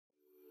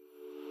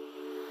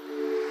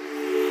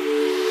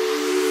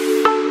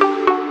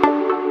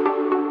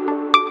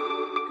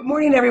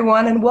morning,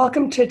 everyone, and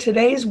welcome to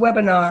today's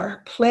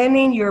webinar,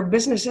 Planning Your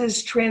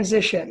Business's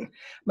Transition.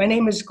 My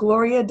name is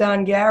Gloria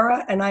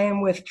Dongara, and I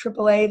am with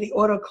AAA, the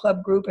Auto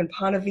Club Group in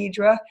Ponte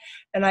Vedra,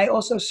 and I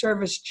also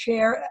serve as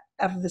chair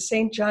of the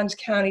St. Johns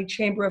County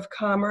Chamber of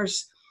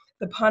Commerce,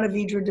 the Ponte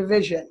Vedra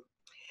Division.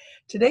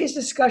 Today's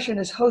discussion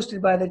is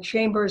hosted by the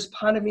Chamber's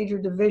Ponte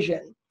Vedra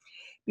Division.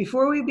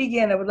 Before we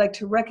begin, I would like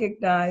to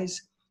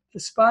recognize the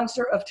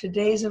sponsor of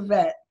today's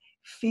event,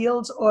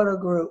 Fields Auto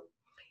Group.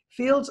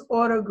 Fields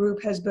Auto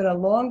Group has been a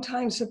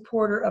longtime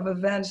supporter of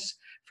events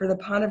for the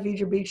Ponte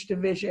Vedra Beach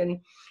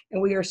Division,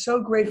 and we are so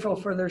grateful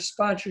for their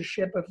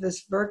sponsorship of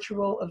this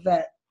virtual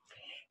event.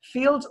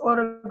 Fields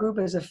Auto Group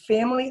is a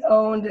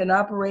family-owned and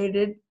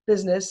operated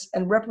business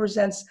and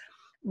represents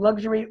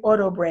luxury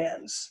auto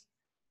brands.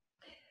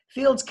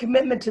 Fields'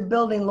 commitment to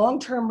building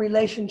long-term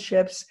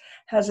relationships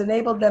has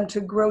enabled them to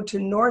grow to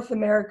North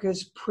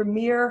America's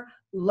premier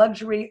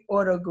luxury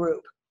auto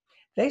group.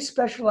 They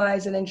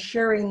specialize in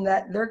ensuring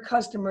that their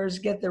customers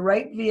get the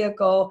right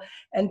vehicle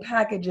and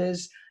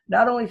packages,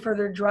 not only for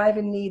their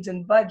driving needs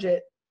and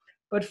budget,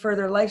 but for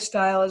their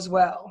lifestyle as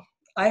well.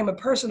 I am a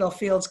personal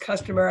Fields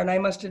customer, and I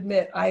must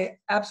admit, I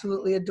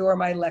absolutely adore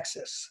my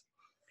Lexus.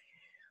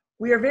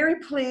 We are very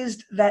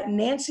pleased that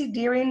Nancy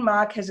Derick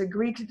Mock has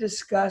agreed to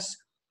discuss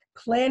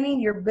planning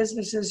your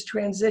business's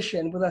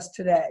transition with us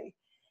today.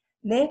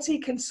 Nancy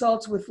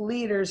consults with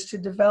leaders to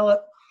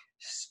develop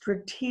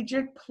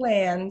strategic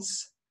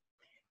plans,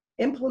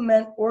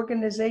 implement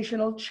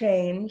organizational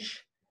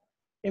change,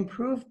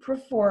 improve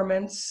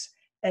performance,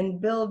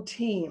 and build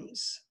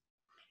teams.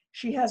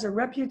 She has a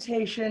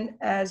reputation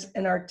as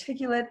an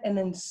articulate and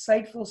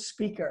insightful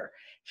speaker,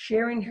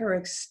 sharing her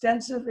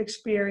extensive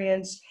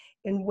experience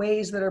in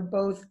ways that are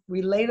both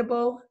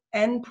relatable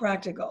and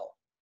practical.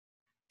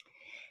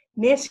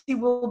 Nancy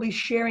will be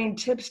sharing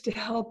tips to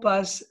help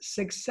us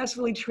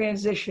successfully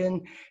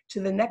transition to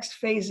the next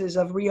phases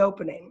of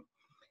reopening.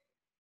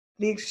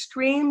 The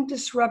extreme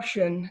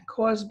disruption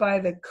caused by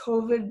the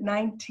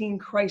COVID-19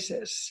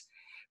 crisis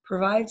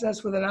provides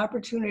us with an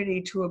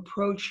opportunity to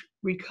approach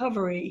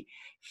recovery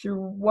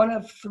through one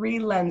of three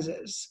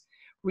lenses: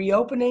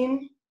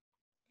 reopening,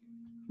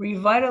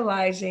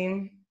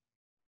 revitalizing,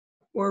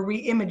 or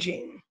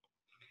reimaging.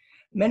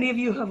 Many of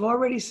you have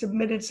already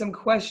submitted some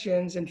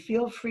questions, and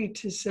feel free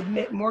to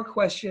submit more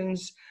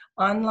questions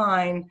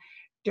online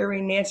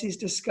during Nancy's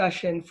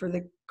discussion for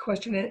the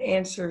question and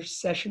answer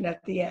session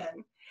at the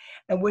end.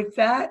 And with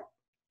that,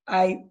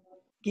 I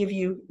give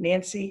you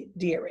Nancy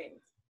Derick.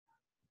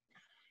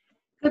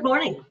 Good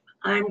morning.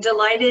 I'm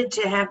delighted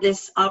to have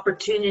this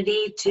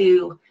opportunity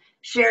to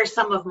share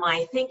some of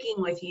my thinking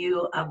with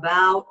you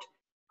about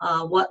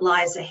what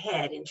lies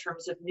ahead in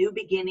terms of new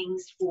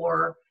beginnings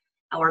for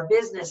our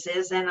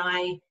businesses. And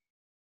I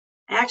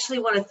actually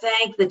want to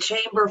thank the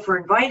Chamber for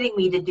inviting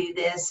me to do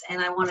this,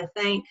 and I want to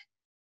thank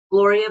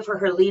Gloria for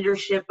her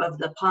leadership of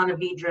the Ponte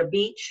Vedra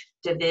Beach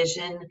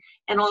Division,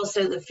 and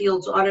also the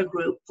Fields Auto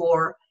Group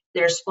for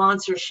their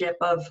sponsorship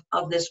of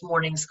this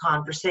morning's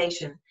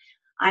conversation.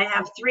 I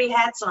have three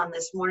hats on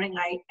this morning.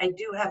 I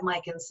do have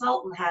my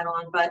consultant hat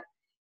on, but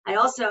I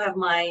also have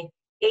my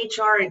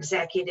HR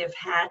executive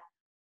hat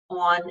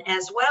on,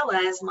 as well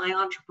as my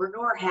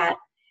entrepreneur hat,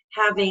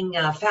 having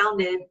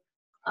founded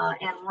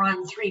and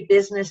run three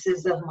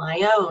businesses of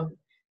my own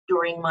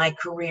during my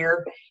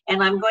career.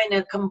 And I'm going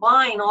to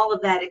combine all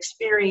of that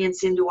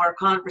experience into our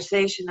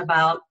conversation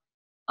about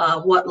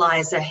what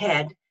lies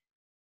ahead.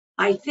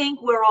 I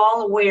think we're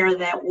all aware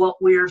that what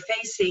we're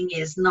facing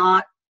is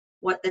not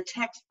what the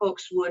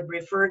textbooks would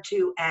refer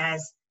to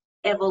as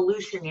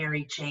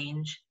evolutionary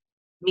change,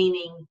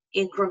 meaning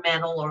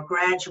incremental or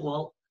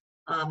gradual.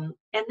 And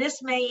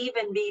this may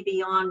even be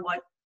beyond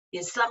what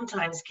is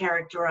sometimes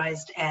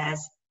characterized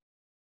as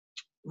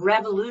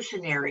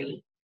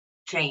revolutionary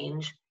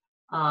change,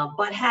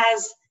 but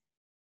has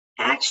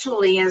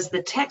actually, as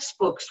the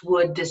textbooks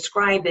would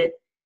describe it,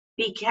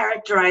 be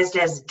characterized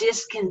as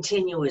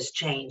discontinuous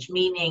change,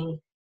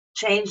 meaning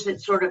change that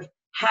sort of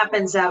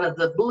happens out of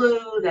the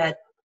blue, that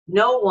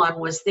no one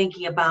was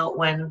thinking about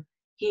when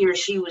he or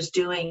she was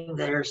doing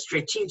their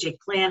strategic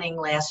planning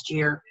last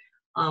year.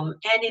 And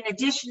in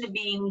addition to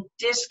being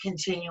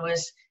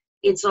discontinuous,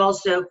 it's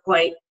also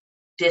quite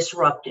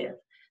disruptive.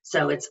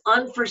 So it's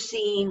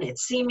unforeseen,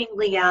 it's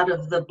seemingly out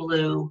of the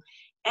blue,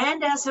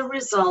 and as a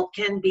result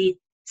can be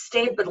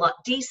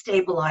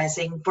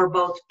destabilizing for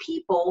both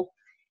people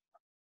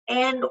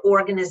and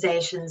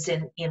organizations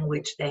in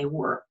which they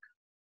work.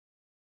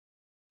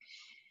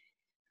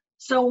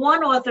 So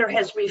one author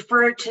has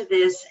referred to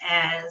this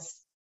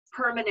as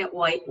permanent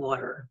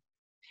whitewater,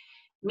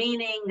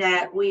 meaning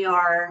that we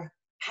are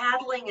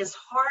paddling as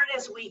hard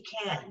as we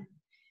can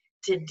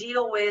to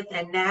deal with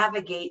and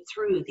navigate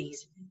through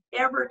these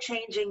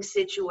ever-changing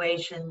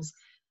situations,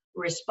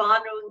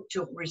 responding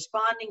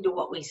to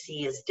what we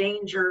see as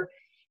danger,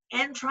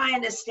 and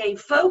trying to stay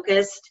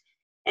focused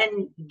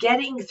and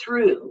getting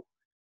through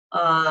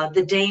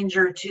the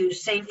danger to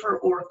safer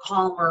or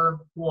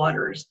calmer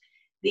waters.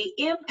 The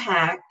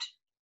impact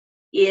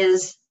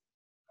is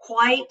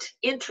quite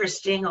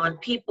interesting on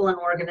people and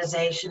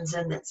organizations,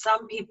 and that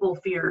some people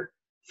fear,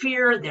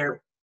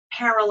 they're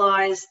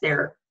paralyzed,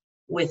 they're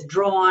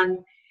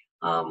withdrawn.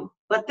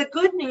 But the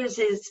good news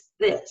is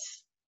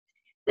this,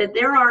 that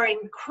there are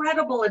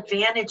incredible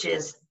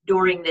advantages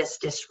during this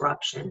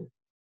disruption.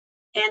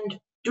 And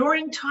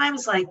during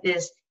times like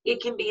this,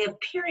 it can be a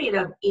period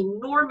of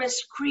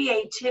enormous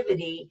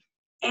creativity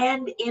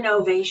and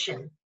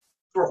innovation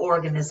for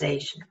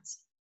organizations.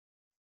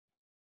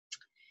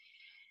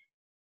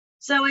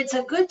 So it's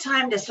a good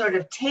time to sort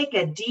of take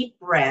a deep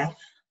breath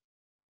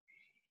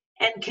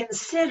and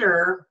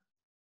consider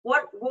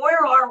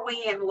where are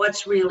we and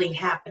what's really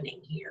happening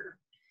here.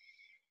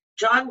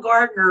 John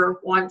Gardner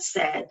once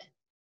said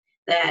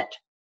that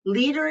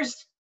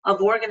leaders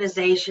of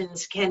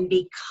organizations can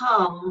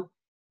become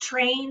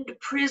trained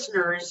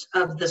prisoners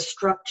of the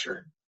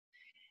structure,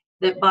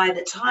 that by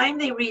the time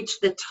they reach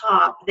the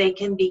top, they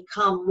can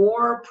become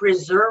more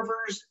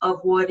preservers of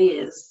what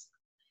is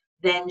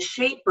than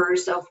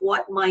shapers of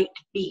what might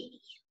be.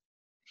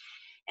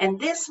 And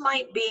this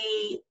might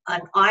be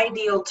an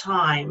ideal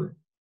time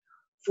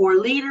for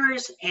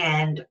leaders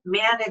and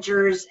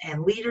managers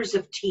and leaders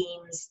of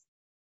teams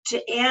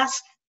to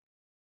ask,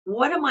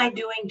 what am I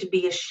doing to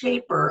be a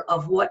shaper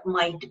of what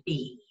might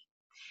be?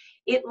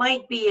 It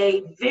might be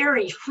a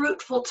very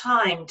fruitful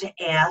time to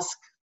ask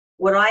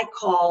what I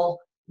call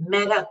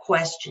meta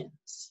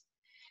questions.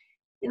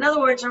 In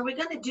other words, are we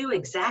going to do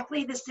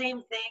exactly the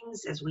same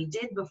things as we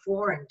did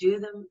before and do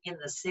them in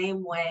the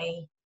same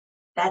way?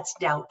 That's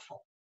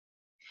doubtful.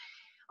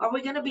 Are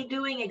we going to be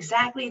doing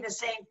exactly the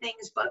same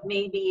things but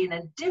maybe in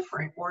a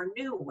different or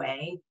new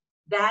way?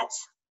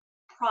 That's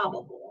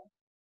probable.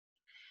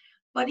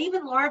 But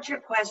even larger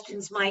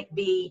questions might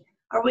be,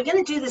 are we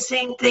going to do the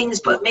same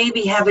things but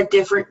maybe have a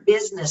different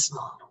business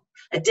model,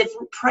 a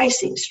different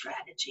pricing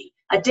strategy,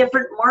 a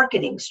different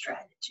marketing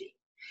strategy?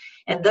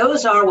 And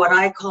those are what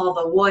I call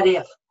the what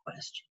if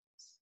questions.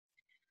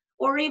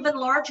 Or even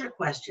larger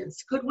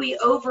questions, could we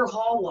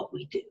overhaul what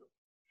we do?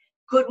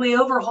 Could we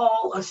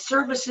overhaul the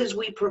services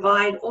we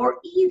provide, or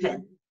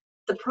even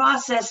the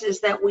processes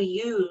that we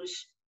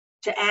use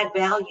to add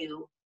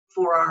value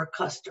for our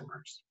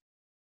customers?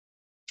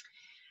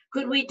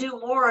 Could we do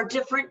more or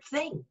different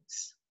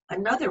things?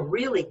 Another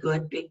really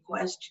good big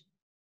question.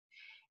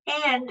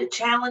 And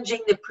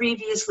challenging the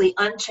previously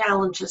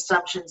unchallenged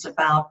assumptions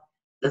about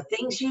the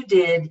things you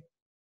did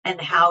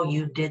and how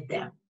you did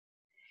them.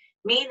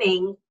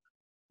 Meaning,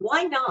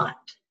 why not?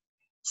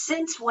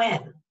 Since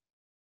when?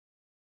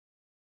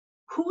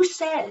 Who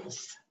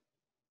says?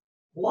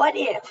 What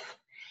if?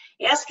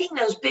 Asking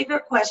those bigger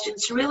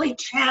questions really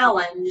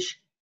challenge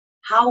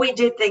how we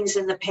did things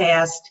in the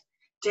past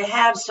to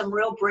have some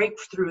real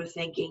breakthrough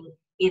thinking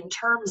in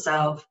terms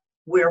of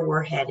where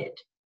we're headed.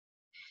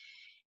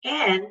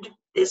 And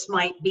this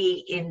might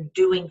be in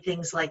doing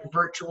things like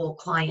virtual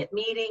client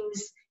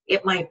meetings.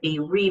 It might be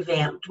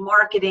revamped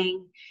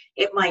marketing.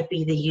 It might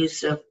be the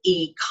use of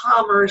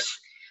e-commerce.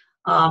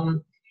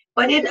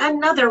 But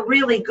another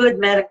really good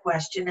meta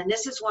question, and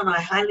this is one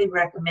I highly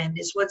recommend,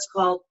 is what's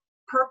called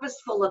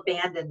purposeful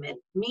abandonment,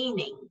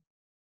 meaning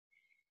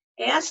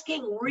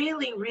asking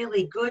really,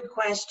 really good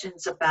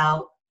questions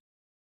about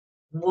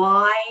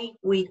why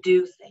we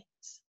do things.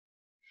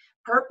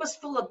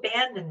 Purposeful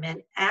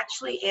abandonment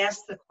actually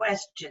asks the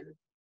question,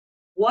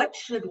 what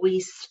should we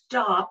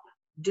stop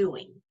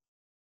doing?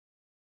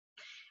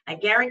 I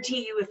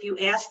guarantee you, if you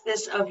ask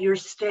this of your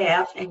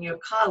staff and your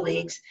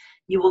colleagues,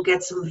 you will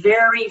get some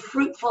very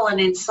fruitful and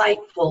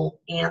insightful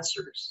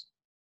answers.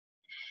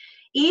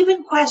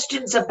 Even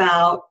questions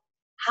about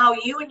how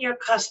you and your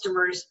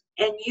customers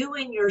and you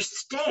and your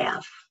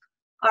staff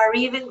are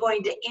even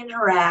going to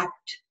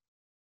interact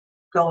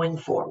going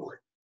forward.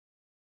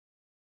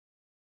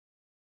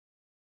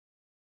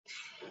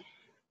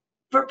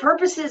 For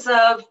purposes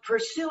of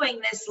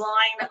pursuing this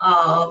line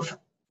of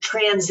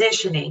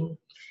transitioning,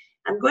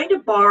 I'm going to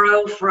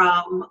borrow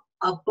from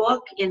a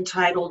book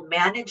entitled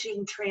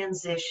Managing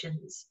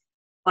Transitions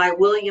by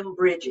William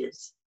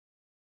Bridges.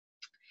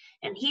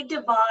 And he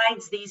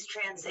divides these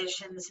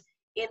transitions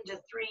into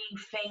three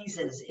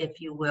phases, if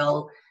you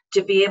will,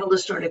 to be able to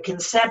sort of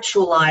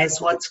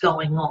conceptualize what's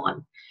going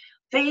on.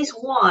 Phase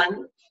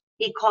one,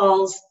 he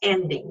calls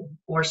ending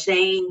or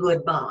saying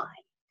goodbye.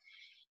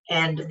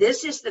 And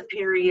this is the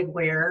period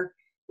where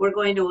we're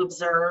going to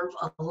observe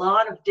a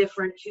lot of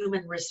different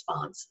human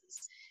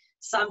responses.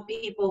 Some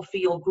people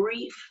feel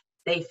grief.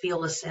 They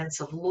feel a sense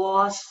of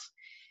loss.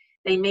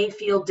 They may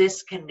feel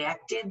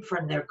disconnected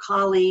from their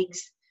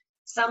colleagues.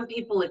 Some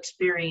people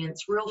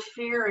experience real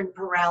fear and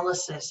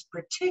paralysis,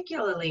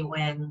 particularly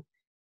when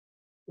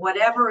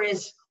whatever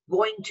is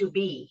going to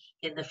be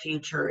in the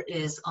future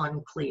is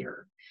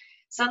unclear.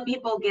 Some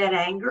people get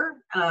anger.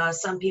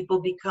 Some people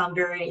become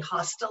very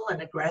hostile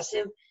and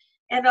aggressive,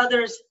 and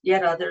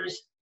yet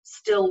others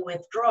still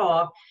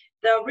withdraw.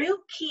 The real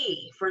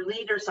key for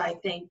leaders, I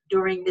think,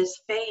 during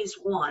this phase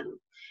one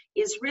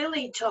is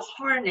really to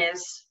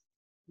harness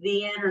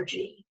the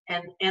energy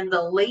and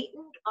the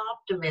latent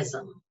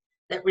optimism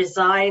that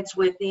resides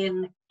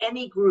within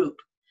any group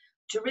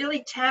to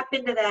really tap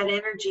into that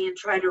energy and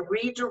try to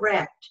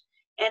redirect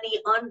any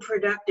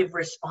unproductive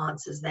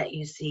responses that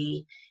you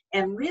see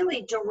and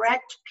really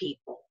direct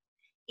people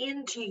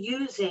into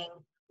using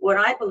what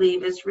I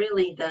believe is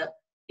really the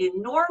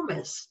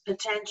enormous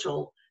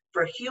potential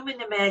for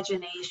human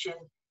imagination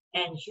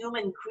and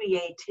human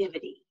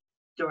creativity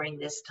during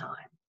this time.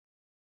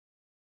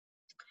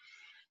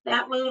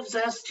 That moves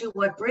us to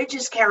what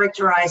Bridges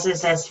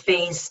characterizes as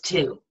phase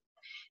 2,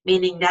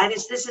 meaning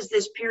this is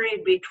this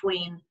period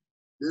between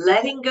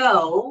letting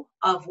go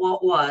of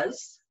what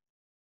was,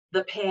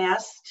 the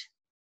past,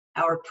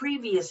 our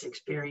previous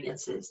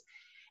experiences,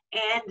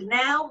 and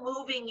now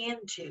moving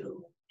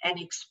into and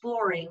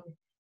exploring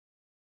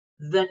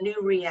the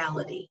new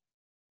reality,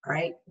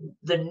 right?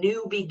 The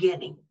new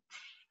beginning.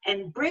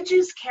 And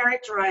Bridges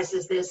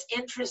characterizes this,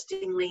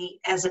 interestingly,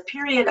 as a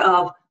period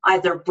of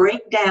either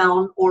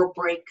breakdown or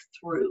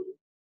breakthrough.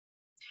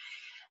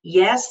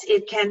 Yes,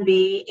 it can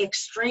be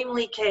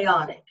extremely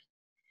chaotic.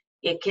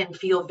 It can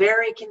feel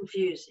very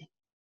confusing.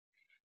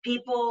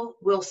 People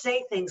will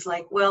say things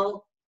like,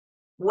 well,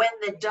 when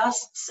the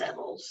dust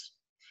settles.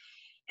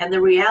 And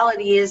the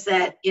reality is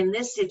that in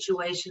this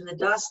situation, the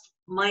dust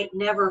might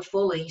never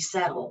fully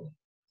settle.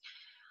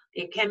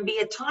 It can be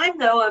a time,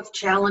 though, of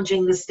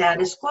challenging the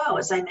status quo,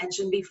 as I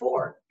mentioned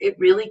before. It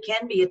really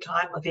can be a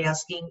time of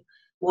asking,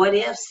 what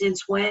if,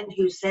 since when,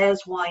 who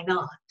says, why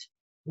not?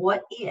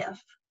 What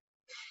if?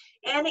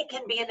 And it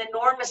can be an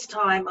enormous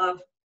time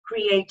of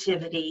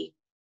creativity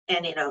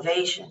and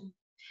innovation.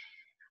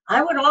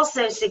 I would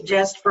also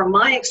suggest, from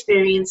my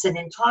experience and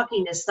in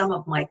talking to some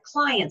of my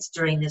clients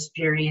during this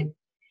period,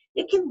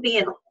 it can be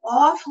an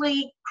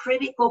awfully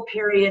critical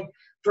period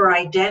for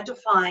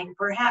identifying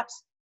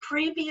perhaps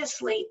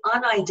previously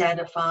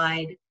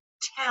unidentified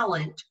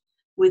talent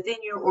within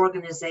your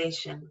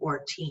organization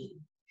or team.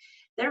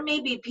 There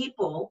may be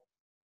people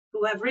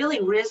who have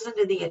really risen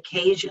to the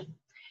occasion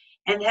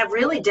and have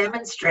really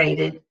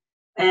demonstrated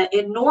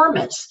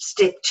enormous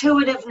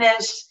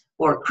stick-to-itiveness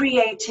or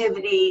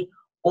creativity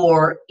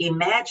or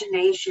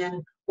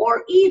imagination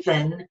or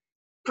even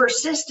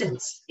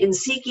persistence in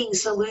seeking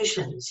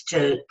solutions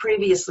to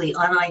previously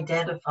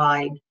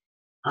unidentified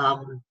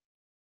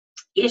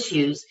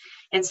issues.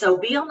 And so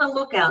be on the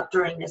lookout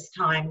during this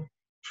time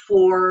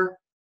for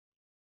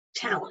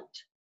talent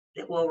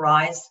that will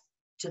rise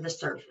to the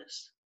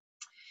surface.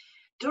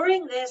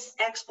 During this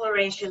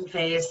exploration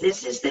phase,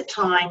 this is the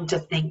time to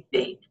think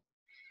big.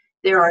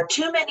 There are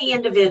too many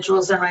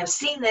individuals, and I've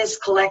seen this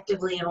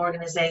collectively in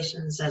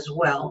organizations as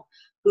well,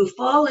 who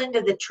fall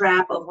into the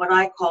trap of what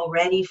I call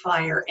ready,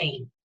 fire,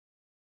 aim.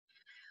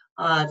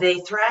 They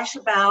thrash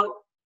about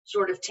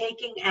sort of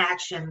taking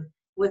action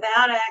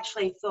without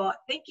actually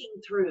thinking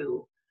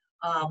through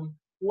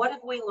what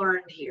have we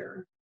learned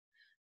here?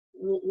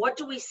 What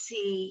do we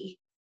see?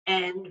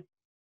 And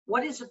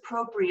what is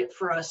appropriate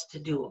for us to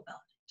do about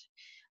it?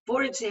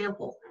 For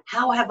example,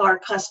 how have our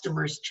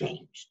customers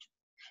changed?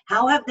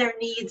 How have their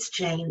needs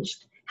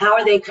changed? How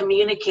are they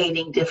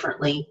communicating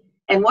differently?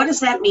 And what does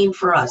that mean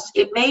for us?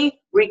 It may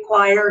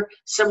require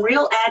some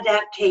real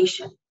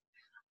adaptation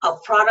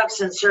of products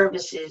and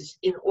services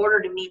in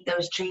order to meet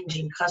those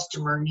changing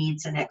customer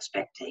needs and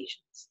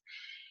expectations.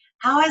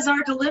 How has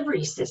our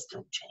delivery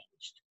system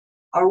changed?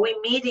 Are we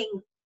meeting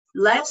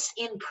less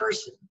in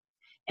person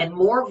and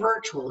more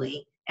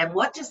virtually? And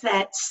what does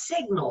that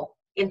signal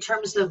in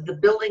terms of the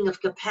building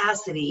of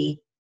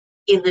capacity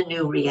in the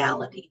new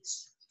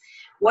realities?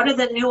 What are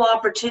the new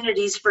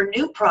opportunities for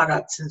new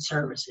products and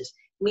services?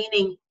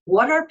 Meaning,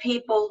 what are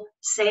people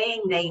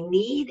saying they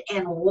need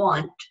and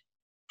want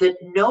that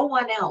no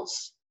one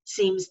else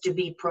seems to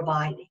be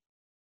providing?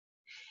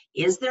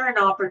 Is there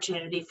an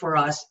opportunity for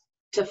us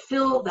to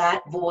fill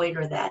that void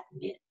or that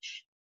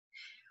niche?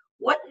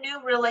 What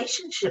new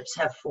relationships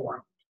have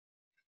formed?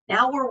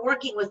 Now we're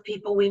working with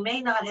people we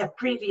may not have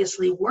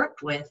previously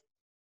worked with,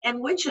 and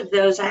which of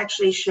those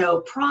actually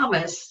show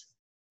promise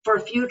for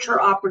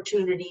future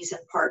opportunities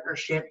and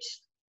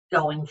partnerships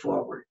going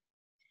forward?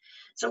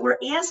 So we're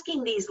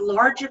asking these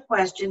larger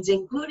questions,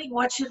 including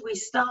what should we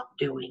stop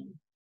doing,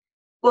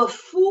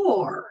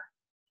 before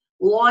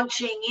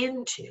launching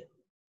into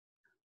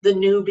the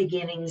new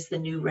beginnings, the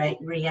new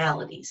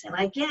realities. And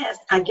I guess,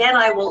 again,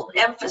 I will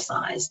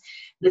emphasize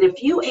that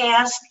if you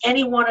ask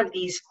any one of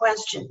these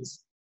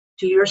questions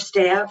to your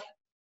staff,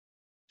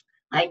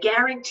 I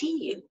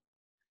guarantee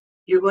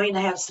you're going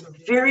to have some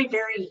very,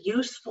 very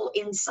useful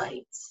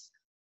insights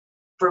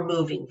for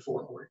moving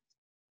forward.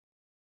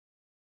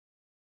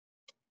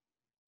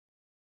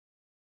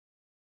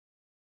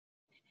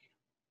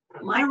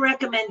 My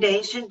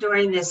recommendation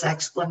during this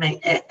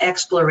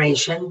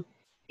exploration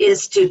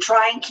is to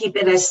try and keep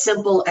it as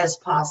simple as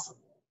possible.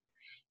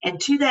 And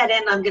to that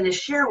end, I'm going to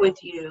share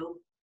with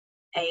you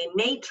a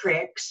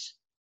matrix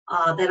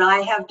that I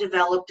have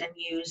developed and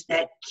used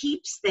that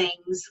keeps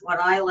things what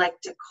I like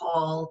to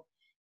call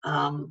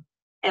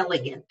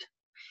elegant.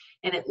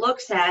 And it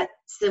looks at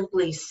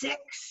simply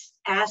 6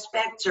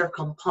 aspects or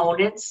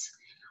components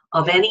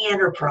of any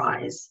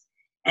enterprise,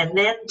 and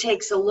then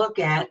takes a look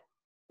at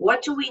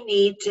what do we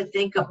need to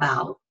think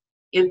about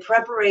in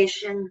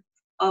preparation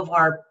of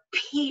our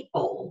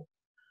people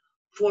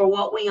for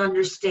what we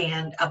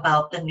understand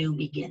about the new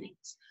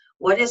beginnings.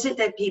 What is it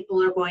that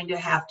people are going to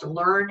have to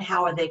learn?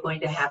 How are they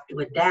going to have to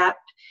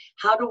adapt?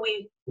 How do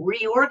we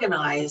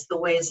reorganize the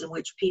ways in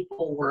which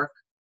people work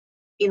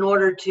in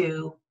order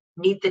to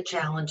meet the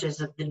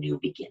challenges of the new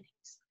beginnings?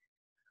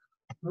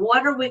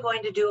 What are we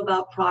going to do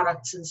about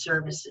products and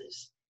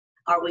services?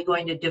 Are we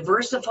going to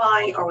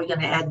diversify? Are we going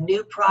to add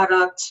new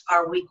products?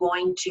 Are we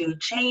going to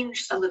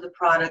change some of the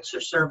products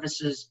or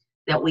services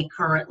that we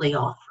currently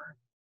offer?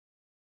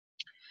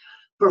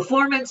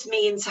 Performance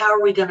means, how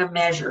are we going to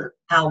measure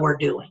how we're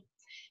doing?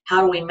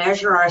 How do we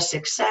measure our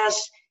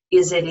success?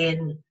 Is it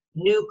in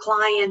new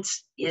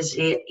clients? Is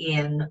it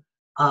in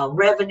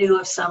revenue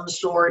of some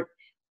sort?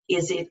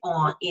 Is it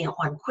on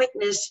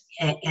quickness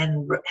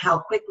and how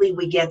quickly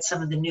we get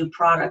some of the new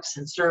products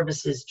and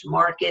services to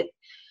market?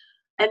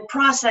 And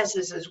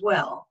processes as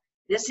well.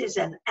 This is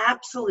an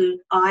absolute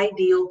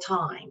ideal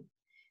time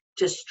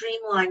to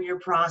streamline your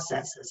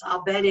processes.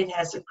 I'll bet it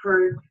has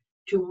occurred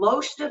to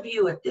most of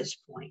you at this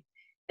point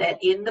that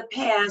in the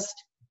past,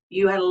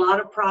 you had a lot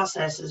of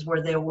processes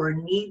where there were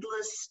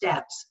needless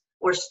steps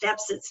or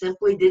steps that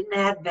simply didn't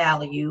add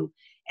value,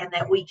 and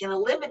that we can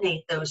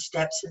eliminate those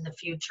steps in the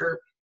future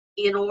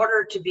in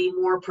order to be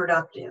more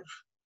productive.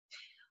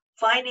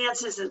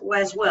 Finances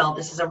as well.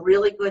 This is a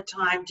really good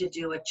time to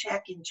do a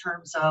check in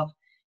terms of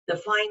the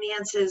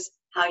finances,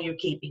 how you're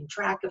keeping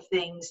track of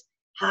things,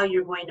 how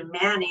you're going to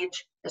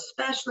manage,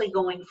 especially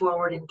going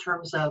forward in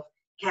terms of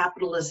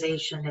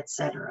capitalization,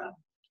 etc.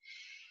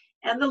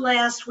 And the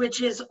last,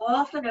 which is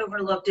often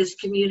overlooked, is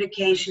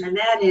communication, and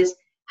that is,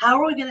 how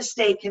are we going to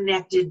stay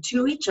connected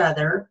to each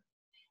other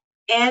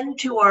and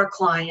to our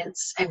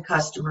clients and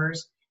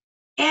customers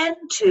and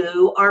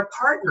to our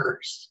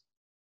partners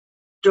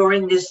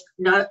during this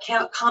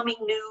coming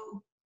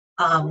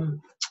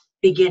new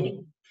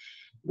beginning?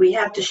 We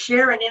have to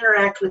share and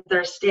interact with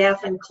our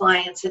staff and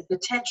clients and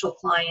potential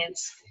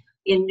clients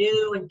in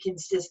new and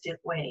consistent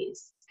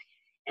ways.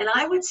 And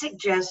I would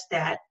suggest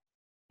that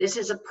this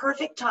is a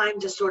perfect time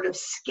to sort of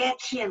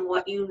sketch in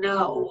what you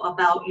know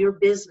about your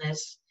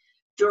business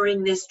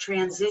during this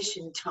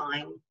transition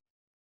time.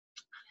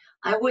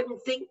 I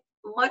wouldn't think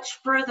much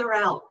further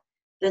out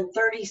than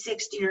 30,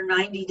 60, or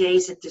 90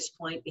 days at this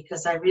point,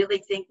 because I really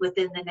think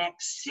within the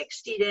next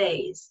 60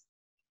 days,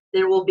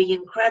 there will be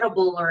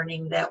incredible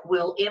learning that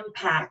will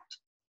impact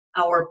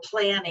our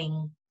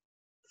planning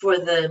for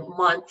the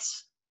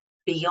months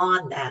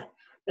beyond that.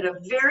 But a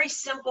very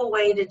simple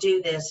way to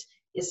do this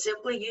is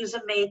simply use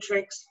a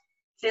matrix,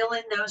 fill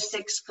in those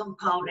 6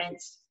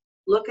 components,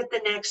 look at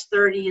the next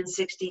 30 and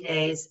 60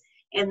 days,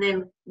 and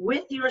then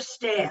with your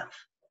staff,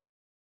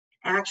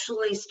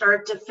 actually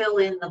start to fill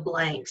in the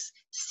blanks,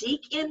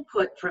 seek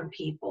input from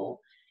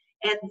people,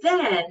 and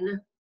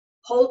then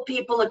hold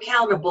people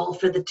accountable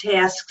for the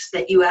tasks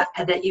that you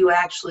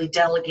actually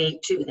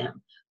delegate to them.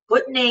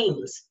 Put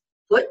names,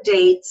 put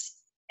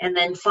dates, and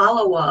then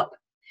follow up.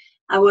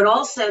 I would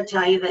also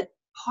tell you that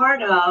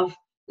part of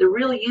the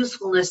real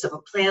usefulness of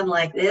a plan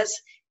like this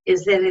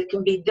is that it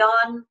can be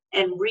done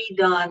and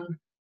redone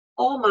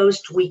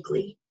almost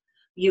weekly.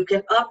 You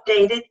can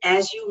update it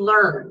as you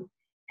learn,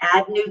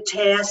 add new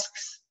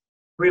tasks,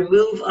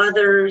 remove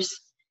others,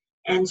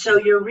 and so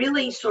you're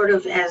really sort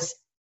of, as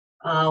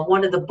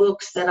one of the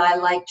books that I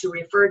like to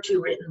refer to,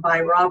 written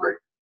by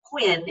Robert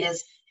Quinn,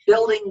 is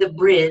building the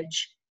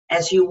bridge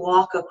as you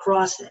walk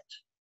across it.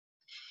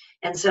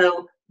 And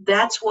so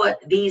that's what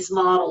these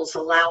models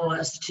allow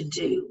us to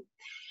do.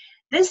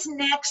 This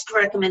next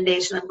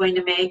recommendation I'm going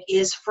to make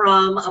is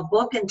from a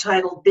book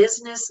entitled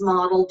Business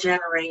Model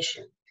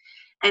Generation.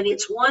 And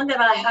it's one that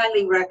I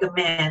highly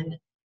recommend,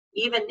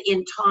 even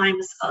in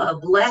times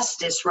of less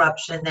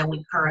disruption than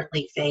we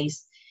currently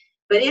face.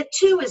 But it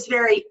too is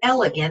very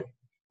elegant.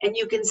 And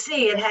you can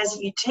see it has,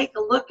 you take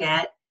a look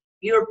at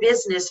your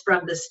business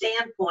from the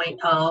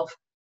standpoint of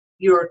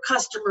your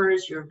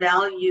customers, your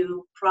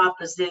value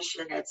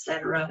proposition,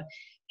 etc.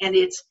 And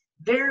it's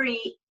very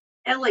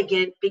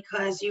elegant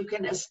because you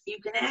can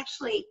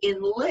actually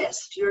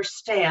enlist your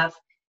staff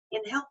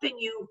in helping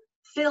you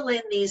fill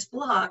in these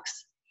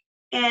blocks.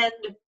 And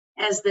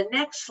as the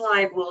next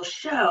slide will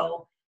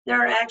show,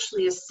 there are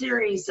actually a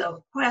series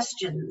of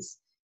questions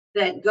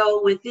that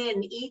go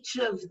within each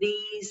of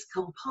these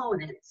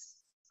components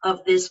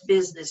of this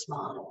business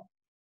model.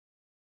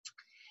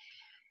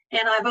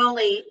 And I've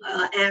only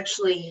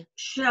actually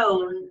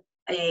shown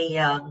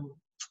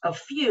a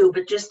few,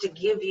 but just to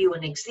give you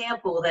an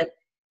example, that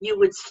you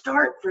would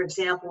start, for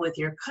example, with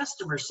your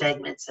customer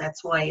segments.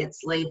 That's why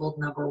it's labeled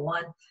number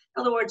 1. In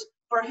other words,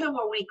 for whom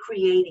are we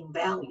creating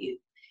value?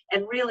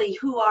 And really,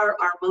 who are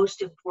our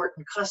most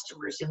important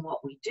customers in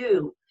what we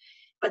do?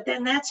 But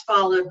then that's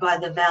followed by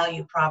the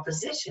value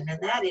proposition,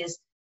 and that is,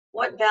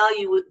 what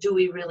value do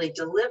we really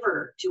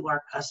deliver to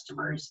our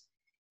customers?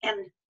 And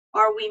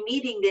are we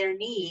meeting their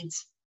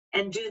needs?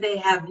 And do they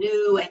have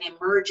new and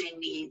emerging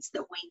needs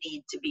that we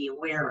need to be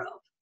aware of?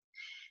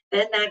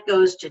 Then that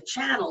goes to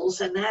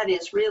channels, and that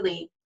is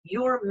really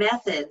your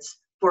methods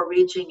for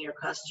reaching your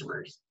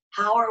customers.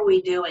 How are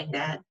we doing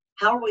that?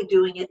 How are we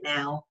doing it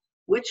now?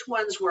 Which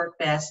ones work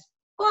best?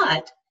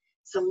 But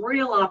some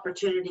real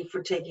opportunity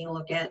for taking a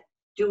look at,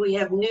 do we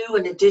have new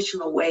and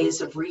additional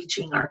ways of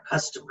reaching our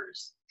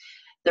customers?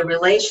 The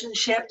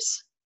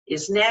relationships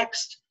is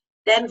next,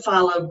 then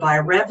followed by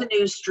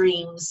revenue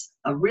streams,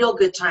 a real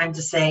good time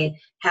to say,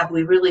 have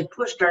we really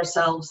pushed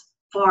ourselves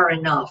far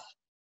enough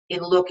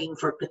in looking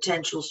for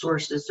potential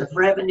sources of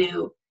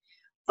revenue,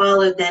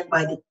 followed then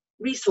by the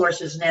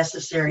resources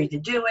necessary to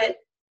do it,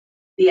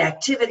 the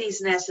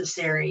activities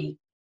necessary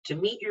to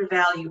meet your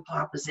value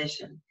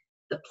proposition,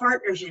 the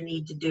partners you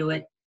need to do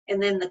it,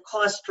 and then the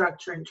cost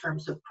structure in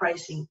terms of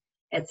pricing,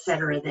 et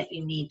cetera, that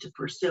you need to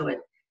pursue it.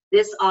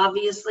 This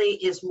obviously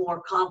is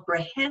more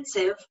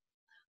comprehensive,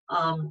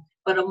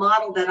 but a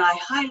model that I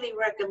highly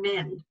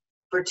recommend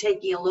for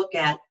taking a look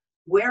at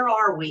where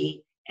are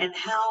we and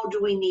how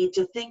do we need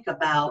to think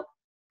about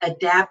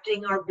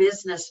adapting our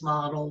business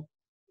model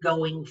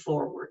going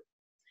forward.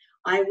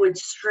 I would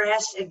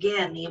stress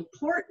again the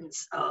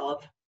importance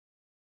of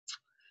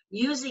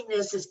using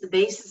this as the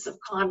basis of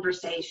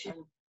conversation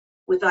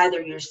with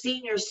either your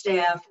senior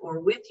staff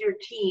or with your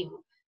team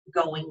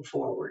going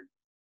forward.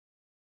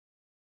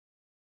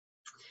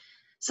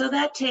 So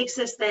that takes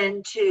us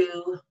then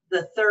to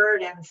the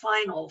third and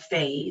final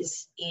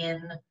phase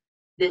in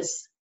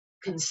this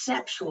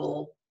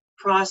conceptual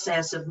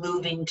process of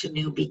moving to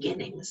new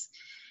beginnings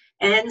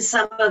and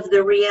some of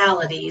the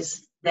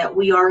realities that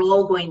we are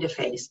all going to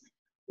face.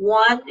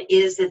 One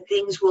is that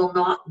things will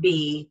not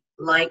be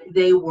like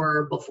they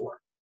were before.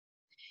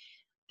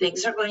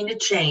 Things are going to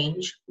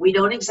change. We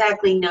don't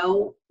exactly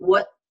know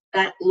what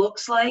that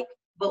looks like,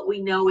 but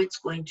we know it's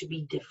going to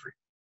be different.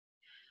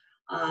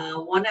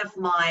 One of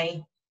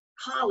my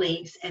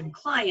colleagues and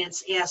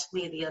clients asked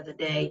me the other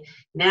day,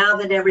 now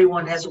that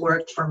everyone has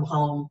worked from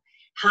home,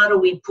 how do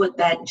we put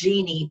that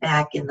genie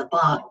back in the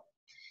bottle?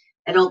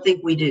 I don't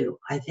think we do.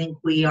 I think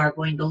we are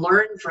going to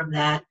learn from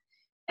that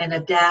and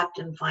adapt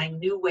and find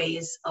new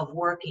ways of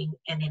working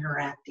and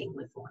interacting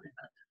with one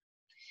another.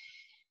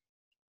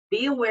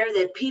 Be aware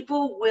that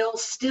people will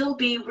still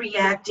be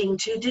reacting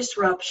to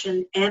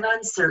disruption and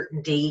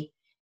uncertainty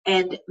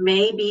and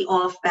may be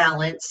off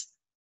balance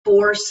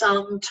for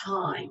some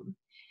time.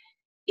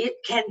 It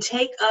can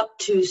take up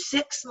to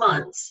 6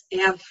 months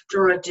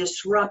after a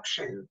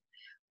disruption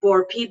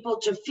for people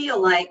to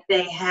feel like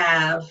they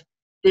have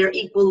their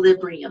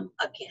equilibrium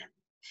again.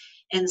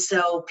 And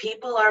so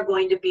people are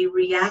going to be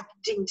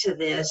reacting to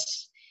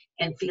this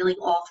and feeling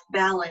off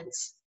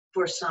balance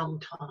for some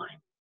time.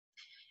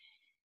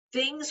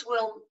 Things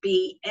will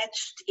be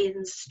etched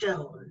in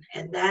stone,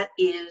 and that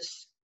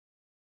is,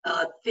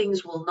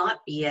 things will not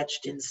be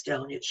etched in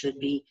stone. It should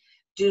be,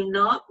 do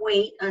not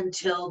wait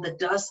until the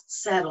dust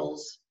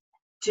settles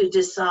to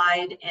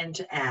decide and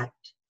to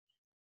act.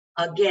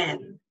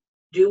 Again,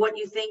 do what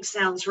you think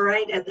sounds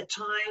right at the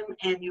time,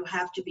 and you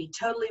have to be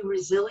totally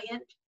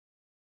resilient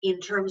in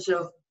terms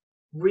of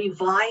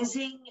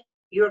revising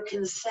your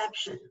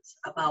conceptions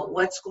about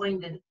what's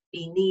going to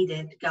be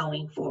needed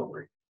going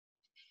forward.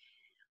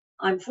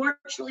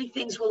 Unfortunately,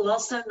 things will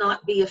also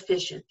not be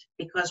efficient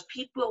because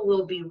people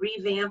will be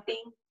revamping,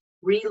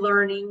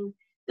 relearning,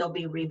 they'll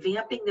be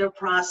revamping their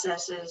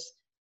processes.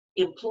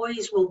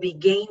 Employees will be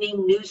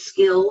gaining new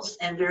skills,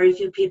 and very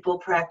few people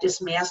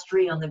practice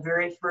mastery on the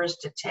very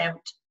first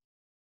attempt.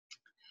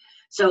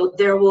 So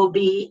there will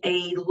be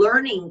a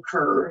learning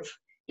curve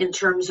in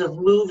terms of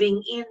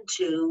moving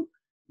into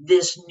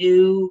this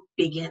new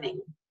beginning.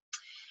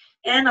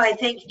 And I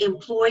think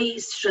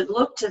employees should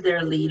look to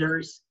their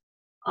leaders,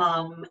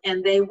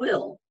 and they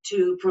will,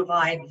 to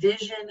provide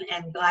vision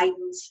and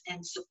guidance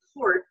and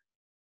support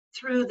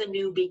through the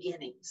new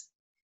beginnings.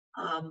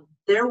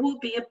 There will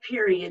be a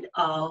period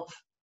of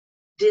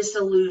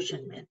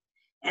disillusionment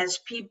as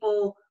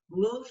people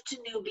move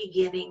to new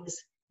beginnings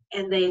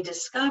and they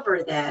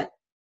discover that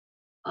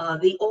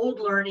the old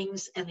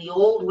learnings and the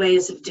old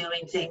ways of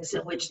doing things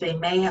in which they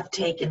may have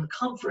taken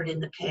comfort in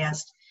the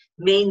past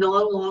may no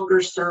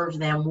longer serve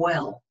them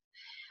well.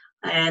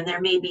 And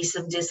there may be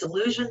some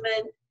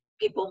disillusionment.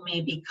 People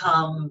may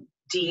become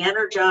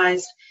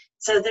de-energized.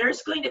 So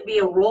there's going to be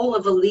a role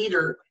of a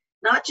leader,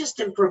 not just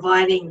in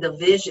providing the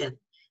vision,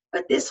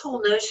 but this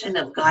whole notion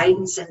of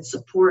guidance and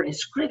support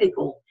is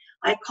critical.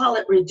 I call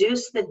it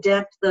reduce the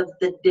depth of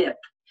the dip,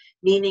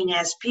 meaning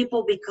as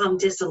people become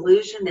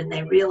disillusioned and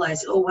they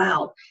realize, oh,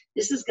 wow,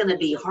 this is going to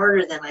be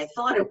harder than I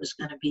thought it was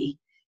going to be,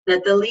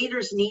 that the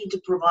leaders need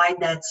to provide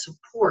that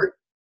support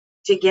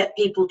to get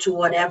people to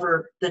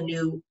whatever the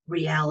new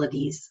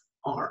realities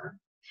are.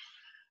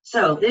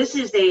 So this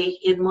is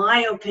in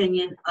my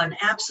opinion, an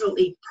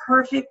absolutely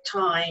perfect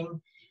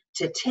time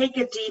to take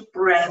a deep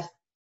breath,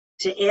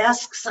 to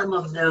ask some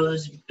of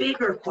those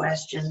bigger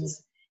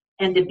questions,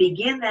 and to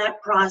begin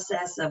that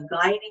process of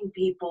guiding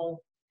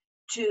people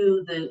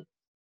to the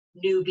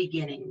new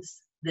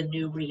beginnings, the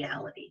new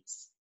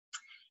realities.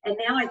 And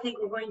now I think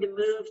we're going to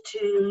move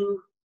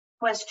to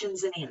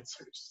questions and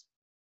answers.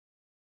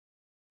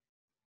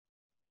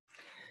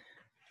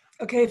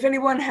 Okay, if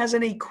anyone has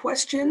any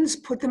questions,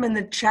 put them in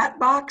the chat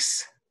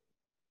box.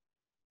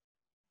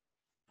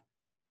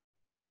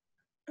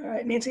 All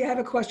right, Nancy, I have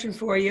a question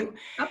for you.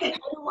 Okay.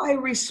 How do I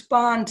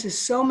respond to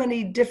so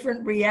many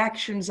different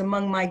reactions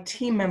among my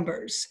team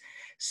members?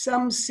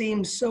 Some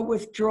seem so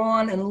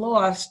withdrawn and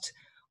lost,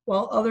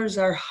 while others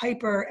are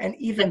hyper and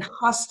even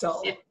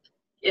hostile.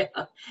 Yeah,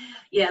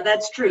 yeah,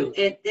 that's true.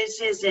 This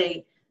is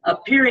a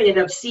period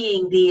of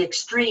seeing the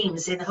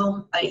extremes in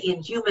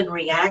human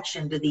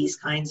reaction to these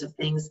kinds of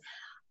things.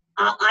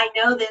 I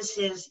know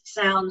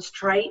sounds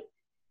trite,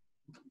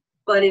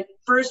 but it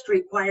first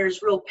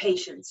requires real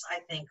patience, I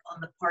think,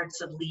 on the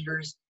parts of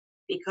leaders,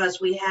 because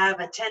we have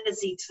a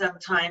tendency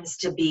sometimes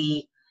to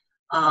be,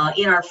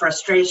 in our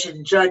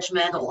frustration,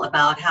 judgmental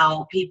about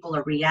how people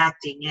are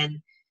reacting.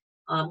 And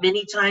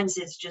many times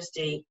it's just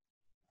a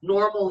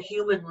normal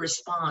human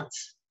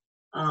response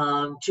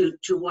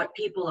to what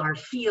people are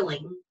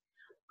feeling.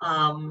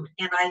 And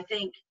I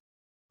think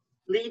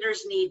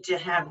leaders need to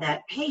have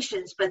that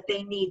patience, but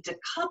they need to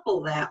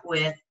couple that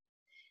with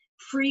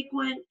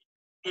frequent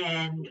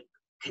and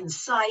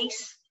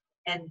concise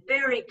and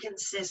very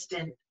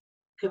consistent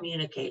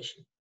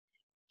communication.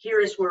 Here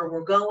is where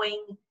we're going.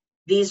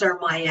 These are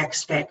my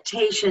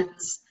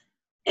expectations.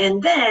 And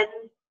then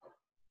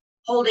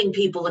holding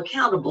people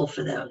accountable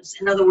for those.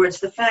 In other words,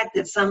 the fact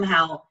that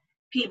somehow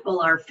people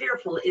are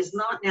fearful is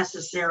not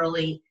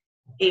necessarily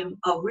a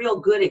real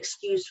good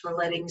excuse for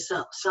letting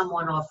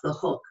someone off the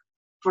hook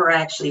for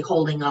actually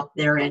holding up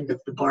their end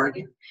of the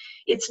bargain.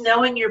 It's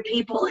knowing your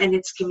people, and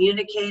it's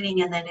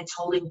communicating, and then it's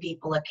holding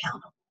people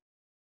accountable.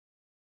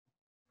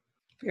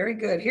 Very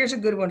good. Here's a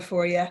good one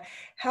for you.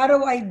 How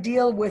do I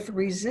deal with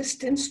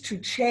resistance to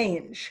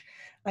change?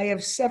 I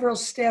have several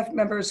staff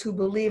members who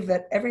believe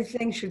that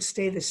everything should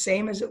stay the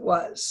same as it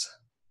was.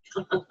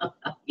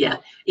 Yeah,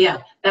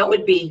 that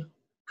would be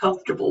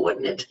comfortable,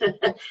 wouldn't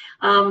it?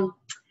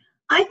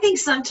 I think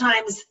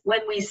sometimes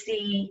when we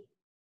see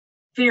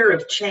fear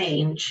of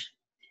change,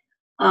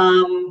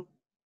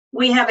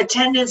 we have a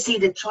tendency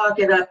to chalk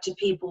it up to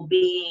people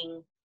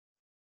being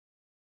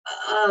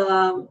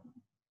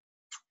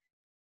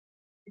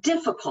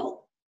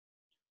difficult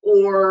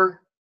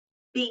or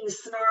being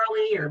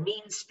snarly or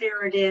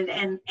mean-spirited.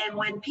 And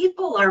when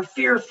people are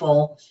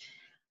fearful,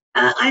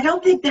 I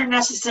don't think they're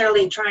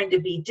necessarily trying to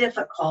be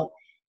difficult.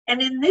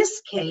 And in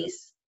this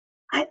case,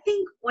 I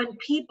think when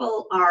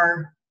people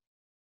are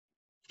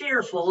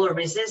fearful or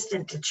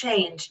resistant to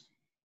change,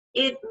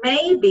 it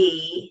may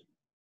be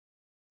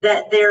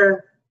that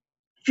they're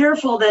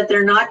fearful that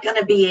they're not going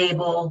to be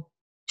able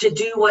to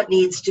do what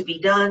needs to be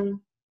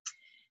done.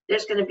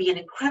 There's going to be an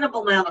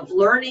incredible amount of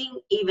learning,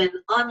 even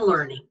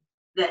unlearning,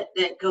 that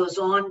goes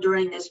on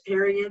during this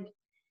period.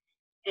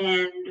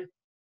 And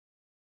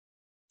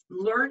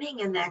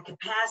learning and that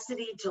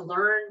capacity to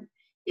learn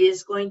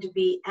is going to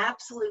be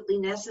absolutely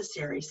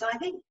necessary. So I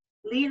think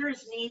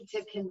leaders need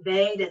to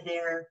convey to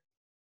their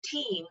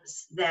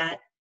teams that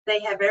they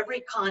have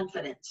every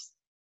confidence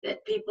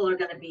that people are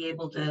going to be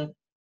able to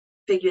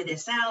figure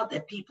this out,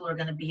 that people are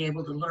going to be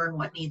able to learn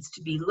what needs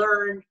to be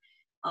learned,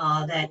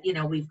 that,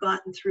 we've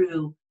gotten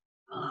through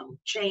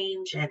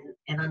change and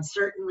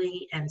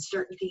uncertainty and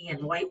certainty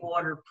and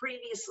whitewater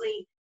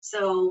previously.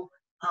 So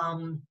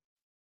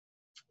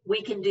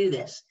we can do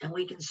this, and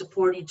we can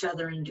support each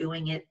other in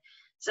doing it.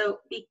 So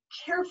be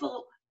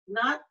careful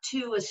not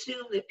to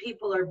assume that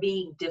people are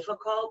being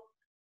difficult,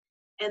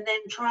 and then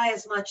try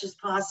as much as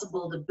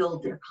possible to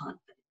build their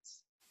confidence.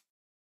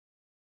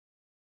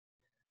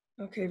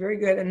 Okay, very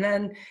good. And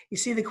then you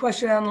see the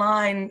question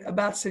online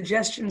about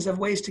suggestions of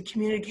ways to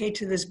communicate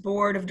to this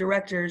board of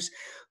directors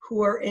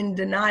who are in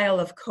denial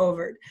of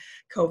COVID.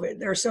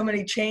 There are so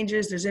many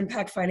changes. There's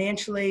impact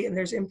financially, and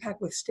there's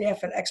impact with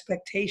staff and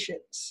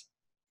expectations.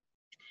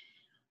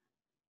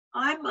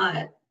 I'm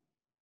a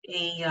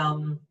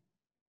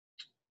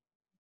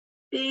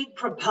big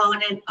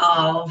proponent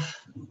of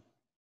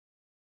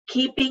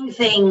keeping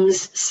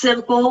things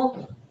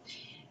simple,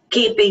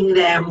 keeping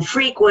them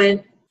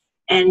frequent,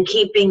 and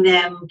keeping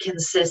them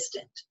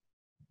consistent.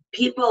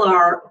 People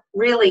are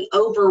really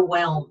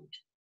overwhelmed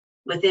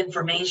with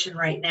information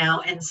right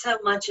now, and so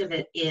much of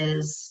it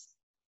is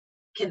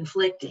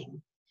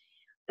conflicting,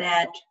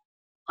 that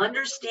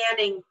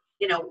understanding,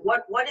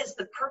 what is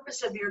the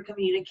purpose of your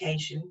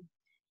communication,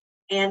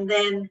 and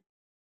then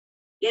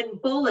in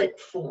bullet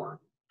form,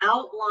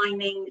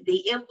 outlining the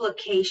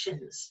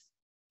implications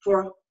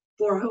for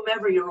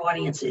whomever your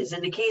audience is.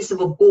 In the case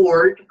of a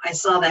board, I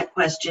saw that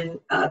question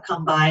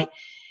come by.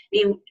 I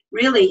mean,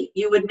 really,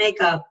 you would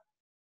make a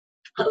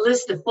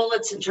list of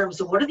bullets in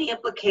terms of what are the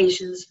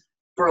implications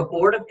for a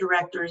board of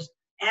directors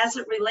as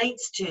it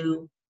relates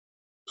to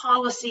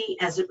policy,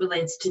 as it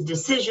relates to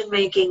decision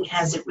making,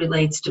 as it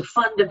relates to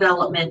fund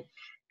development,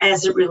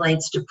 as it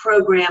relates to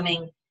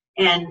programming.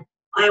 And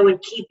I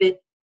would keep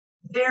it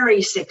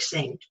very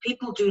succinct.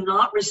 People do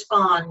not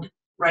respond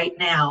right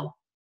now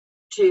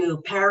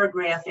to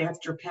paragraph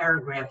after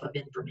paragraph of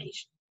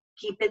information.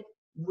 Keep it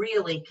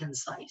really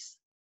concise.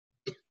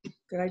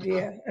 Good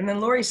idea. And then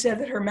Lori said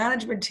that her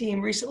management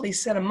team recently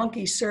sent a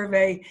monkey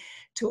survey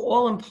to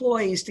all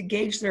employees to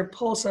gauge their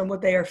pulse on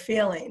what they are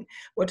feeling.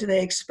 What do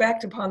they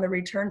expect upon the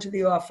return to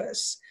the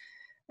office?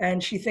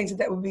 and she thinks that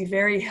that would be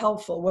very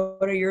helpful.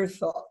 What are your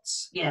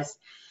thoughts? Yes,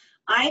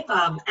 I've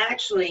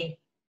actually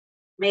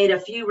made a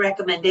few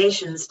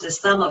recommendations to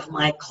some of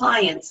my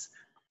clients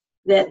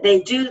that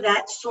they do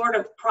that sort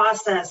of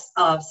process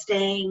of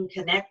staying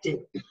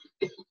connected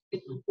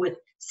with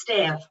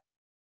staff,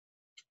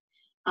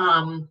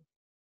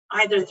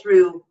 either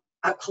through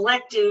a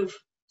collective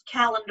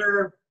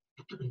calendar,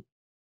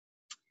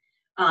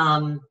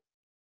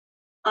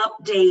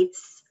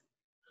 updates,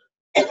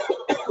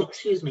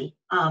 excuse me,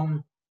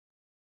 I'm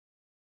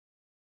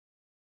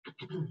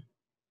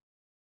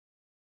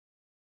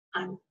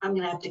going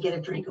to have to get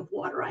a drink of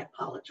water. I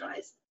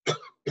apologize.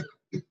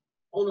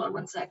 Hold on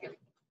one second.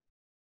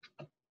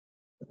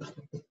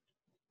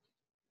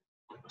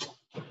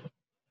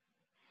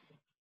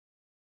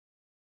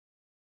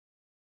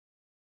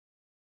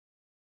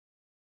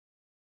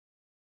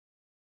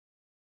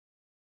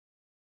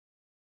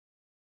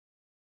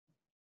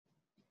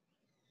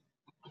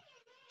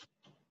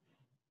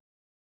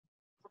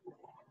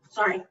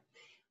 Sorry.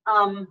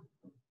 I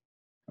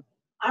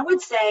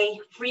would say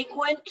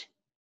frequent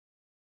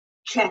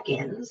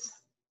check-ins.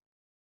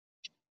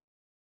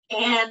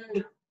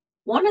 And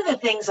one of the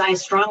things I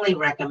strongly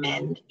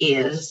recommend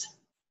is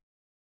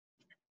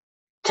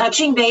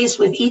touching base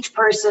with each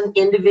person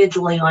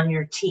individually on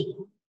your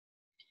team,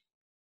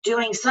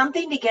 doing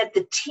something to get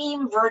the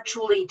team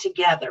virtually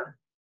together,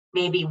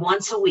 maybe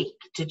once a week,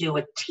 to do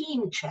a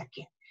team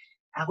check-in.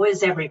 How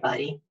is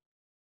everybody?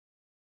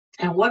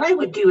 And what I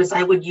would do is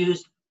I would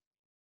use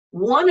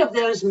one of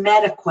those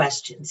meta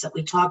questions that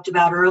we talked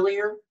about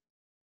earlier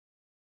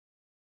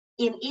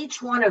in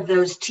each one of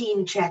those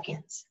team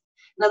check-ins.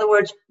 In other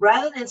words,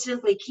 rather than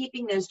simply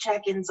keeping those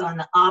check-ins on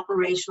the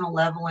operational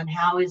level and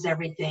how is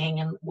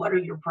everything and what are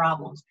your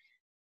problems,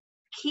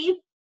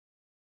 keep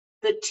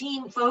the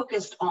team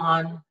focused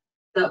on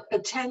the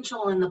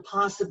potential and the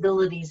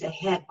possibilities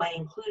ahead by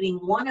including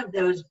one of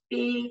those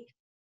big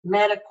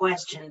meta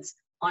questions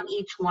on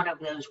each one of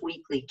those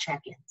weekly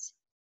check-ins.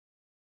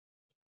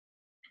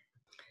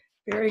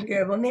 Very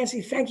good. Well, Nancy,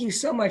 thank you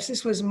so much.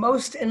 This was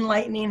most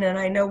enlightening, and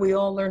I know we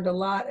all learned a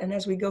lot. And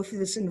as we go through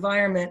this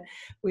environment,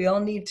 we all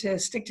need to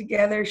stick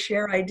together,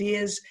 share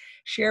ideas,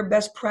 share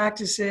best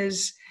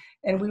practices,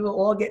 and we will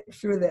all get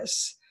through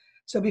this.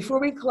 So before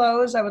we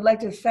close, I would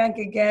like to thank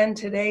again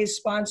today's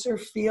sponsor,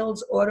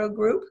 Fields Auto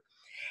Group.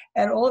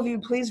 And all of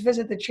you, please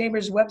visit the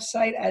Chamber's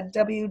website at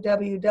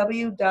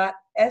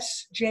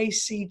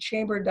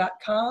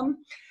www.sjcchamber.com.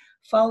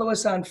 Follow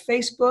us on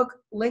Facebook,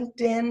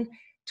 LinkedIn,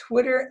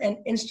 Twitter, and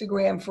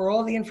Instagram for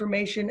all the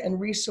information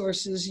and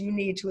resources you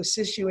need to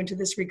assist you into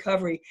this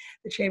recovery.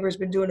 The Chamber has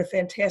been doing a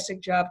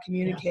fantastic job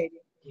communicating.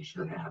 Yeah, you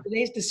sure have.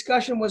 Today's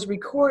discussion was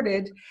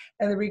recorded,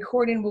 and the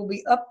recording will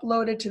be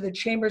uploaded to the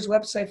Chamber's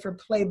website for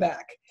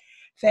playback.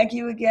 Thank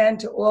you again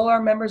to all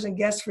our members and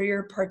guests for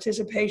your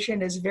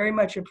participation. It is very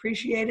much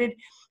appreciated.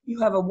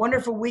 You have a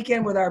wonderful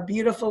weekend with our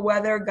beautiful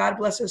weather. God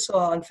bless us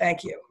all, and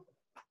thank you.